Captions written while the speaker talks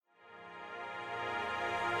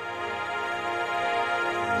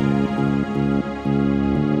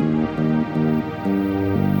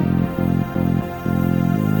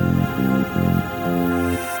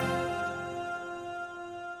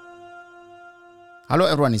Hello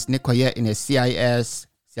everyone, it's Nico here in a CIS,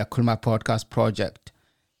 Siakulma Podcast Project.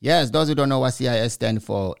 Yes, those who don't know what CIS stands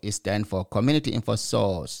for, it stands for Community Info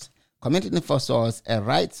Source. Community Info Source, a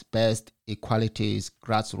rights-based equalities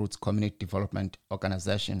grassroots community development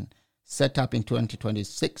organization set up in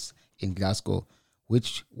 2026 in Glasgow,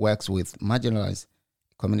 which works with marginalized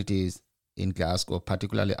communities in Glasgow,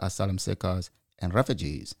 particularly asylum seekers and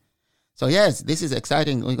refugees. So yes, this is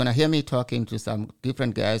exciting. We're going to hear me talking to some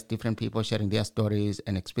different guests, different people sharing their stories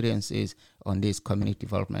and experiences on this community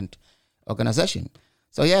development organization.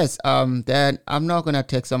 So yes, then I'm not going to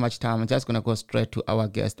take so much time. I'm just going to go straight to our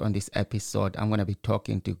guest on this episode. I'm going to be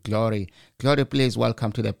talking to Glory. Glory, please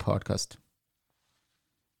welcome to the podcast.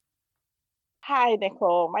 Hi,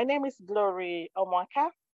 Nico. My name is Glory Omwaka,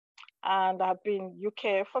 and I've been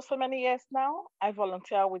UK for so many years now. I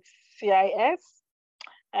volunteer with CIS.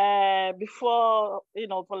 Before,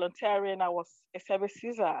 volunteering, I was a service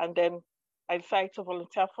user, and then I decided to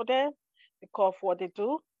volunteer for them because of what they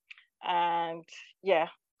do. And yeah,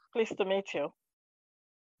 pleased to meet you.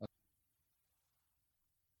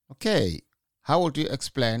 Okay, how would you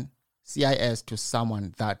explain CIS to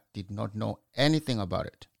someone that did not know anything about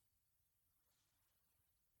it?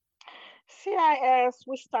 CIS,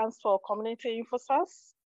 which stands for Community Info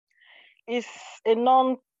Source, is a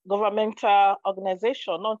non-governmental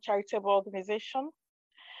organization, non-charitable organization.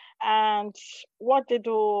 And what they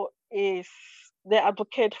do is they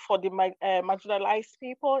advocate for the marginalized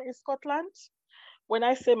people in Scotland. When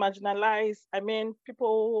I say marginalized, I mean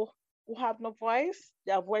people who have no voice,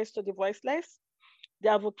 they are voice to the voiceless. They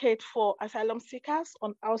advocate for asylum seekers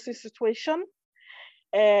on housing situation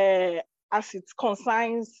as it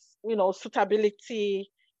concerns, suitability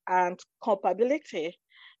and compatibility.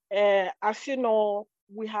 As you know,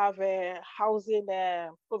 we have housing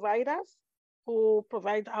providers who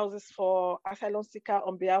provide houses for asylum seekers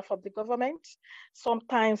on behalf of the government.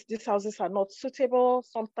 Sometimes these houses are not suitable.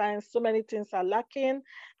 Sometimes so many things are lacking.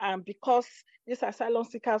 And because these asylum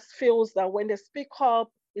seekers feel that when they speak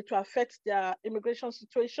up, it will affect their immigration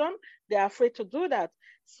situation, they are afraid to do that.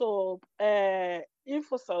 So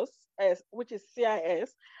InfoSource, which is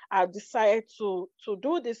CIS, have decided to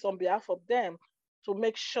do this on behalf of them to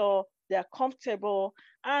make sure they are comfortable,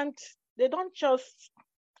 and they don't just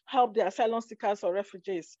help the asylum seekers or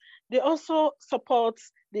refugees. They also support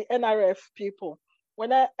the NRF people.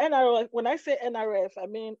 When I say NRF, I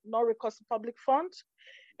mean non-recourse public fund.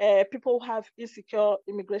 People who have insecure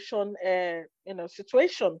immigration,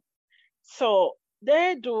 situation. So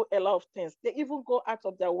they do a lot of things. They even go out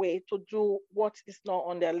of their way to do what is not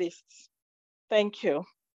on their lists. Thank you.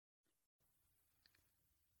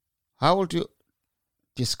 How would you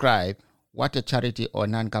describe what a charity or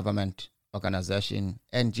non-government organization,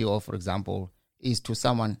 NGO, for example, is to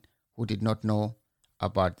someone who did not know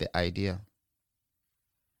about the idea?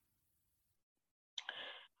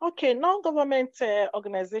 Okay, non-government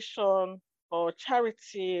organization or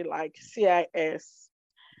charity like CIS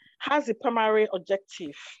has a primary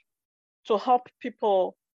objective to help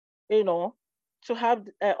people, to have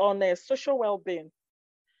on a social well-being.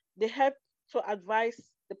 They help to advise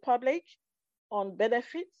the public on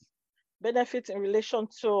benefits in relation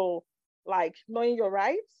to like knowing your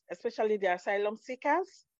rights, especially the asylum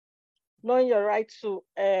seekers, knowing your right to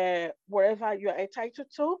wherever you are entitled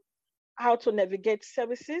to, how to navigate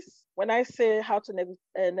services. When I say how to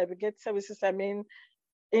navigate services, I mean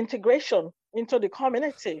integration into the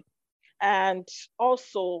community, and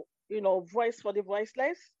also, voice for the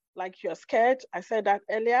voiceless, like you're scared. I said that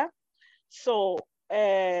earlier. So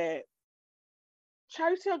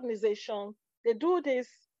charity organizations, they do this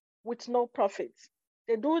with no profit.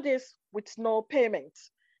 They do this with no payment.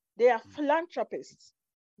 They are philanthropists.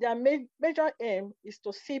 Their major aim is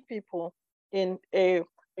to see people in a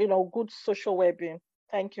good social well-being.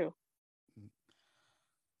 Thank you.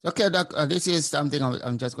 Okay, Doc, this is something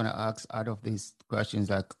I'm just going to ask out of these questions.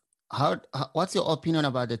 Like, what's your opinion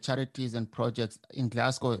about the charities and projects in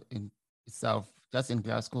Glasgow in itself, just in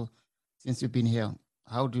Glasgow, since you've been here?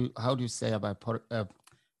 How do you say about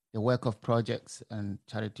the work of projects and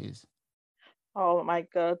charities? Oh my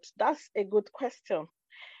God, that's a good question.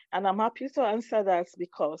 And I'm happy to answer that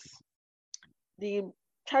because the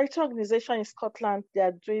charity organization in Scotland, they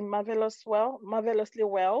are doing marvelously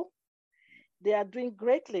well. They are doing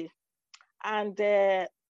greatly. And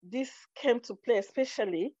this came to play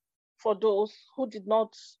especially for those who did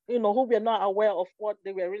not, who were not aware of what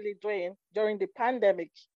they were really doing during the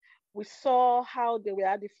pandemic. We saw how they were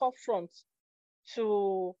at the forefront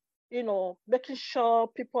to, making sure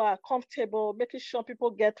people are comfortable, making sure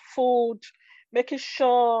people get food, making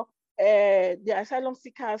sure the asylum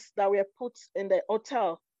seekers that were put in the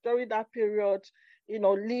hotel during that period,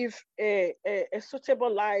 live a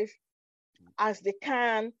suitable life as they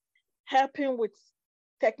can, helping with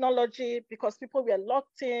technology because people were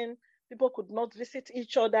locked in, people could not visit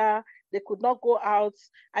each other, they could not go out.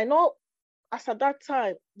 I know as at that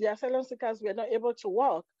time, the asylum seekers were not able to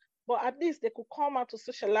work, but at least they could come out to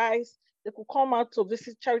socialize, they could come out to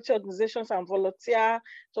visit charity organizations and volunteer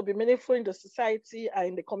to be meaningful in the society and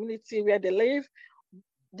in the community where they live.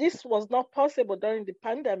 This was not possible during the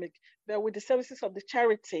pandemic, but with the services of the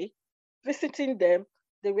charity, visiting them,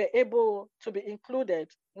 they were able to be included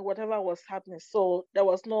in whatever was happening. So there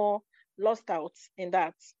was no lost out in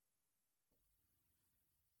that.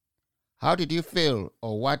 How did you feel,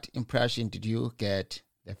 or what impression did you get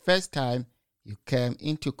the first time you came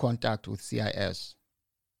into contact with CIS?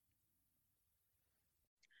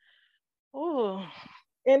 Oh,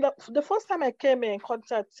 in the first time I came in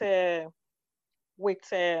contact with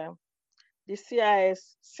the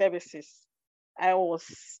CIS services, I was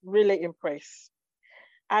really impressed.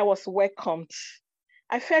 I was welcomed.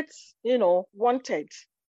 I felt, wanted.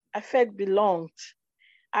 I felt belonged.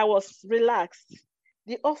 I was relaxed.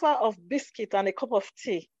 The offer of biscuit and a cup of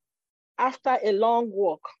tea after a long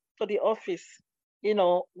walk to the office,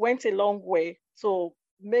 went a long way to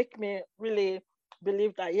make me really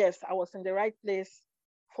believe that, yes, I was in the right place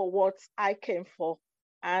for what I came for.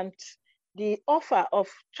 And the offer of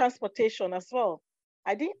transportation as well.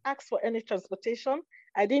 I didn't ask for any transportation.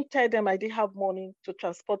 I didn't tell them I didn't have money to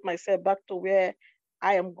transport myself back to where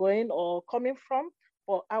I am going or coming from,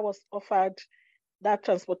 but I was offered that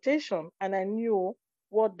transportation and I knew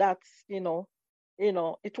what that's,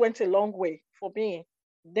 it went a long way for me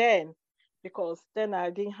then, because then I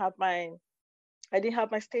didn't have my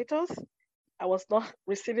status. I was not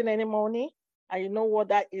receiving any money. And you know what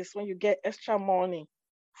that is when you get extra money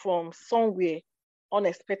from somewhere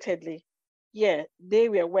unexpectedly. Yeah, they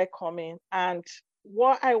were welcoming. And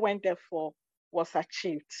what I went there for was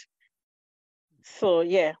achieved. So,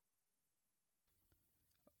 yeah.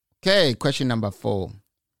 Okay, question number 4.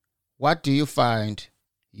 What do you find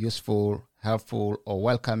useful, helpful, or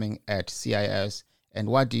welcoming at CIS, and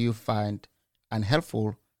what do you find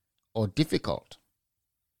unhelpful or difficult?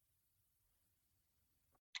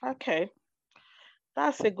 Okay,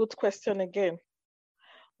 that's a good question again.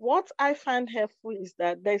 What I find helpful is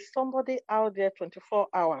that there's somebody out there 24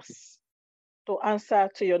 hours to answer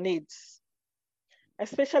to your needs,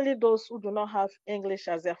 especially those who do not have English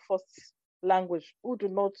as their first language, who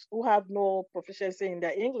have no proficiency in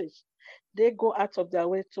their English. They go out of their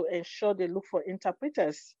way to ensure they look for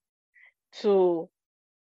interpreters to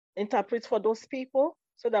interpret for those people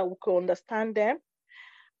so that we can understand them.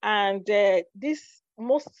 And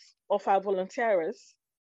most of our volunteers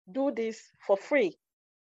do this for free.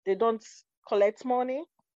 They don't collect money,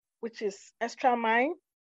 which is extra mind,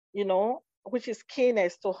 which is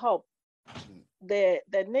keenness to help the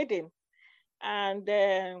needing. And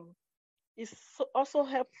it's also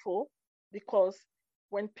helpful because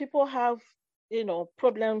when people have,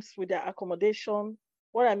 problems with their accommodation,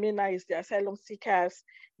 what I mean now is the asylum seekers,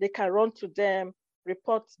 they can run to them,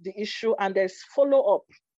 report the issue, and there's follow-up.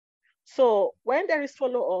 So when there is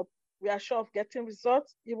follow-up, we are sure of getting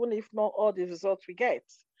results, even if not all the results we get.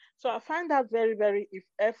 So I find that very, very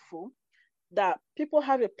helpful that people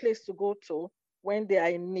have a place to go to when they are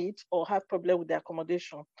in need or have problem with their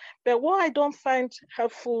accommodation. But what I don't find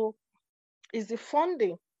helpful is the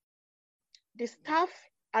funding. The staff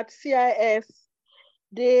at CIS,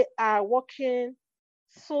 they are working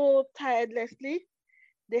so tirelessly.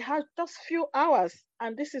 They have just few hours,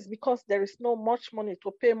 and this is because there is no much money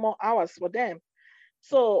to pay more hours for them.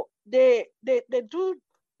 So they do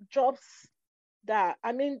jobs that,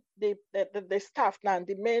 the staff now,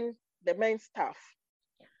 the main staff,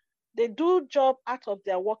 they do job out of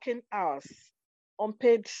their working hours,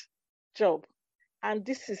 unpaid job. And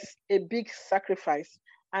this is a big sacrifice.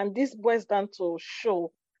 And this boils down to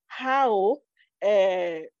show how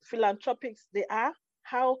philanthropic they are,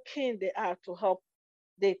 how keen they are to help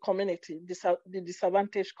the community, the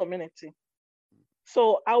disadvantaged community.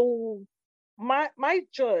 So my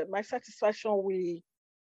joy, my satisfaction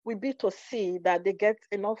will be to see that they get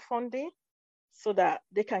enough funding so that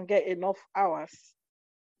they can get enough hours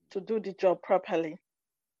to do the job properly.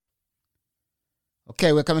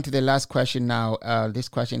 Okay, we're coming to the last question now. This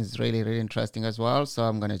question is really, really interesting as well, so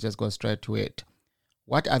I'm going to just go straight to it.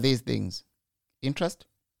 What are these things? Interest,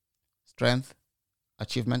 strength,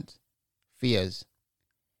 achievement, fears.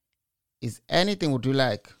 Is anything would you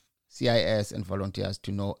like CIS and volunteers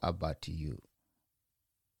to know about you?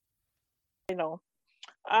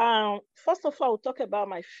 First of all, I'll talk about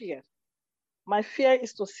my fear. My fear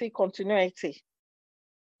is to see continuity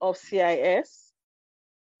of CIS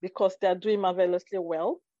because they are doing marvelously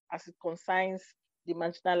well as it concerns the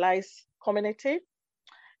marginalized community.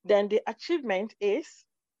 Then the achievement is,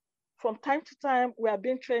 from time to time, we are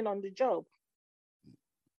being trained on the job.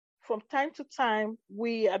 From time to time,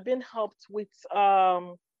 we are being helped with,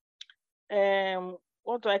 what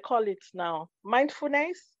do I call it now?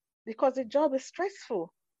 Mindfulness, because the job is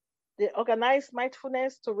stressful. They organize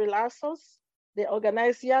mindfulness to relax us. They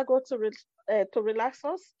organize Yago to relax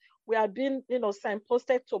us. We are being,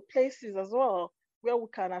 signposted to places as well where we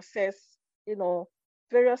can access,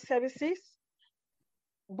 various services,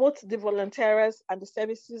 both the volunteers and the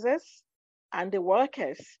service users and the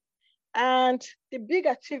workers. And the big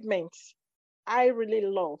achievement I really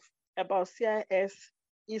love about CIS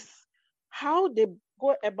is how they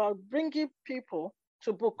go about bringing people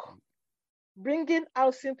to book, bringing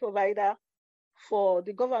housing provider for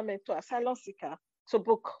the government to asylum seeker to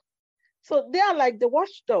book. So they are like the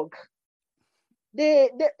watchdog.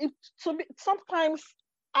 Sometimes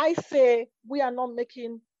I say we are not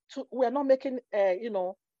making the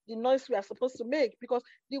noise we are supposed to make, because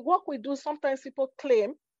the work we do, sometimes people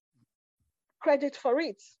claim credit for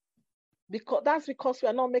it, because we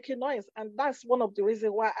are not making noise. And that's one of the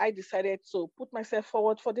reasons why I decided to put myself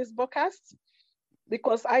forward for this broadcast,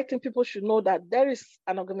 because I think people should know that there is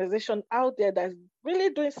an organization out there that's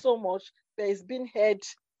really doing so much that is being heard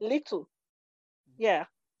little. Yeah,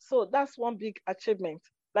 so that's one big achievement.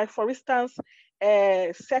 Like, for instance,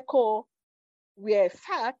 SECO were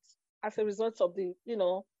sacked as a result of the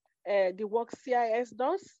work CIS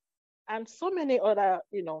does, and so many other,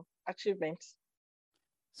 achievements.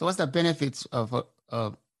 So what's the benefits of,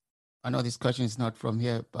 I know this question is not from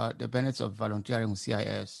here, but the benefits of volunteering with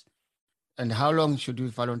CIS? And how long should you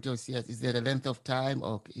volunteer with CIS? Is there a length of time,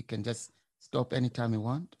 or you can just stop anytime you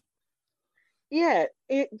want? Yeah,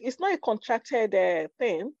 it's not a contracted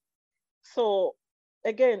thing. So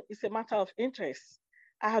again, it's a matter of interest.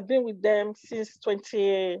 I have been with them since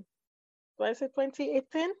 2018?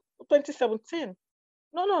 2017?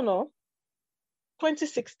 No.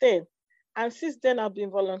 2016. And since then, I've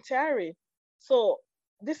been volunteering. So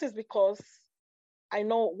this is because I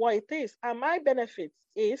know what it is. And my benefit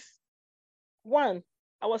is, one,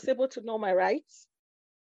 I was able to know my rights.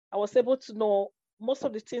 I was able to know most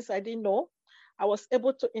of the things I didn't know. I was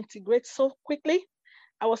able to integrate so quickly.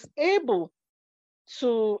 I was able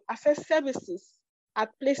to access services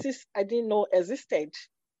at places I didn't know existed.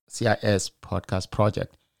 CIS Podcast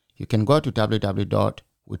Project. You can go to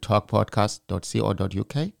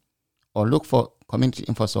www.wetalkpodcast.co.uk or look for Community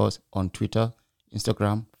InfoSource on Twitter,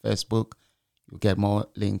 Instagram, Facebook. You get more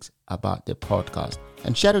links about the podcast.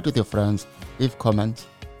 And share it with your friends. Leave comments.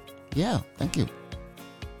 Yeah, thank you.